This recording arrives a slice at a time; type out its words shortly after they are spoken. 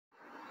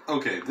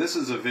Okay, this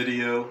is a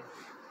video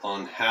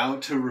on how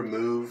to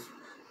remove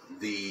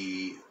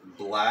the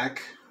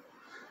black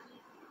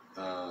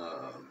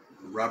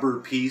rubber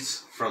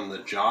piece from the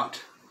Jot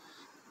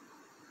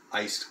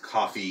iced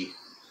coffee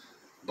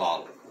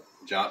bottle,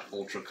 Jot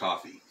Ultra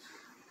Coffee,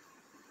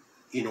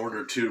 in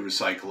order to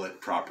recycle it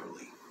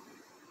properly.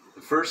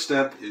 The first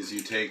step is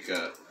you take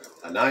a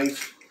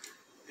knife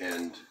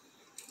and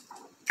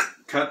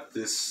cut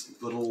this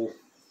little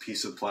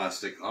piece of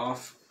plastic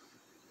off,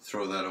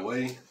 throw that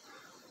away.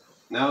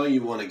 Now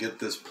you want to get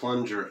this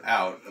plunger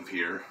out of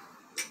here.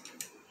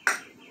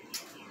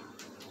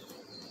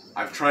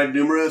 I've tried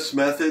numerous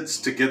methods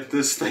to get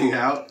this thing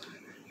out,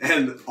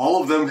 and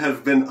all of them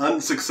have been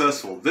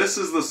unsuccessful. This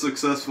is the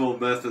successful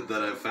method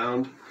that I've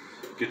found.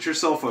 Get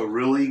yourself a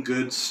really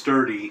good,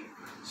 sturdy,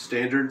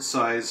 standard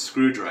size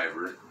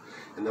screwdriver,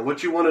 and then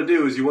what you want to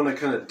do is you want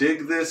to kind of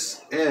dig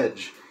this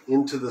edge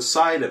into the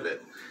side of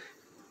it,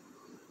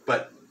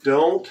 but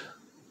don't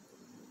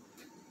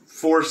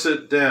force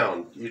it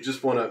down. You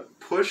just want to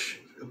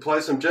apply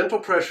some gentle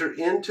pressure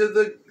into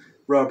the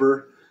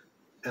rubber,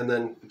 and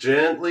then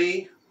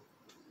gently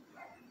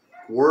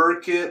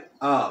work it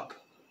up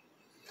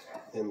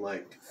in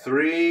like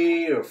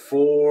 3 or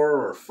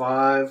 4 or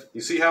 5. You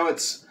see how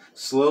it's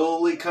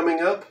slowly coming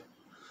up?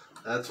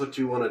 That's what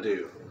you want to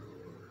do.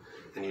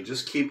 And you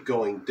just keep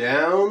going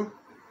down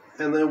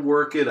and then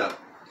work it up.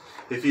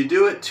 If you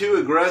do it too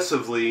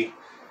aggressively,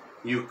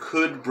 you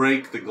could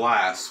break the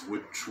glass,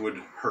 which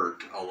would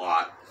hurt a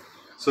lot.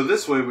 So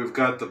this way we've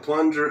got the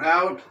plunger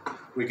out.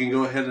 We can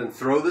go ahead and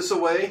throw this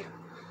away.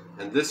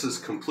 And this is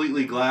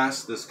completely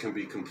glass. This can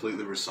be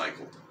completely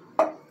recycled.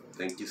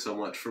 Thank you so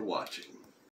much for watching.